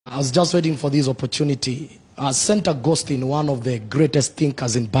I was just waiting for this opportunity. St. Augustine, one of the greatest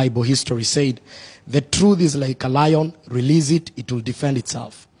thinkers in Bible history, said, the truth is like a lion, release it, it will defend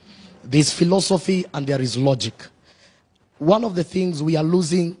itself. There is philosophy and there is logic. One of the things we are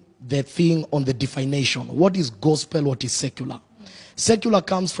losing the thing on the definition. What is gospel, what is secular? Secular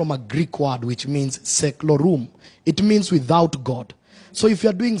comes from a Greek word which means seclorum. It means without God. So if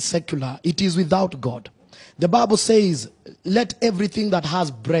you are doing secular, it is without God. The Bible says, let everything that has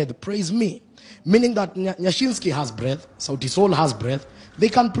breath praise me. Meaning that Nyashinsky has breath, Sauti Sol has breath. They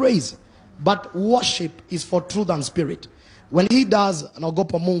can praise. But worship is for truth and spirit. When he does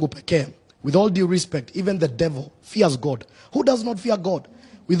naogopa Mungu pekee, with all due respect, even the devil fears God. Who does not fear God?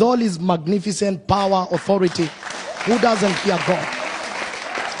 With all his magnificent power, authority, who doesn't fear God?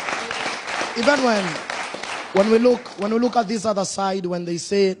 Even when we look at this other side, when they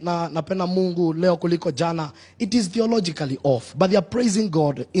say napenda Mungu leo kuliko jana, it is theologically off, but they are praising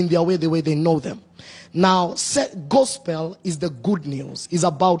God in their way, the way they know them. Now, gospel is the good news, is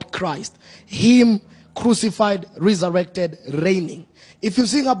about Christ, him crucified, resurrected, reigning. If you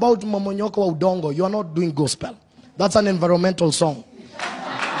sing about Mamonyoko wa Udongo, you are not doing gospel. That's an environmental song.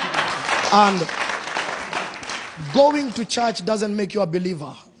 And going to church doesn't make you a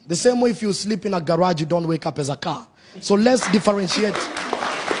believer. The same way if you sleep in a garage, you don't wake up as a car. So let's differentiate.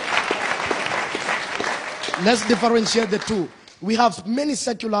 Let's differentiate the two. We have many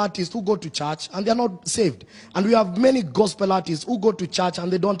secular artists who go to church and they are not saved. And we have many gospel artists who go to church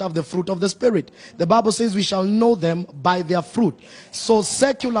and they don't have the fruit of the Spirit. The Bible says we shall know them by their fruit. So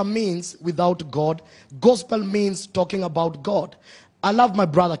secular means without God. Gospel means talking about God. I love my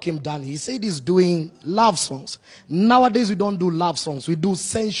brother Kim Danny. He said he's doing love songs. Nowadays we don't do love songs. We do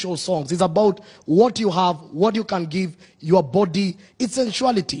sensual songs. It's about what you have, what you can give, your body. It's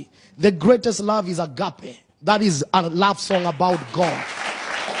sensuality. The greatest love is agape. That is a love song about God.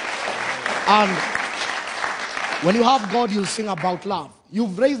 And when you have God, you'll sing about love.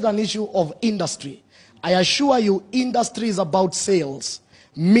 You've raised an issue of industry. I assure you, industry is about sales.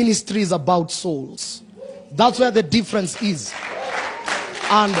 Ministry is about souls. That's where the difference is.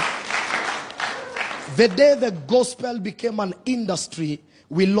 And the day the gospel became an industry,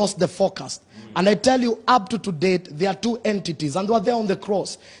 we lost the focus. And I tell you, up to date, there are two entities, and they were there on the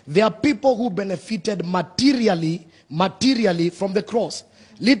cross. There are people who benefited materially from the cross.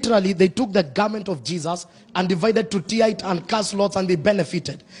 Literally, they took the garment of Jesus and divided to tear it and cast lots, and they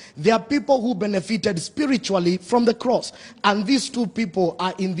benefited. There are people who benefited spiritually from the cross. And these two people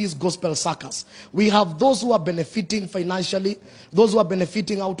are in this gospel circus. We have those who are benefiting financially, those who are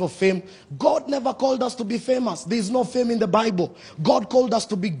benefiting out of fame. God never called us to be famous. There is no fame in the Bible. God called us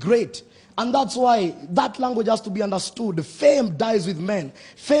to be great. And that's why that language has to be understood. Fame dies with men.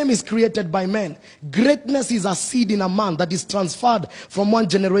 Fame is created by men. Greatness is a seed in a man that is transferred from one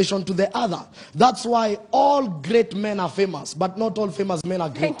generation to the other. That's why all great men are famous, but not all famous men are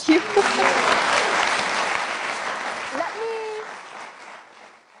great. Thank you.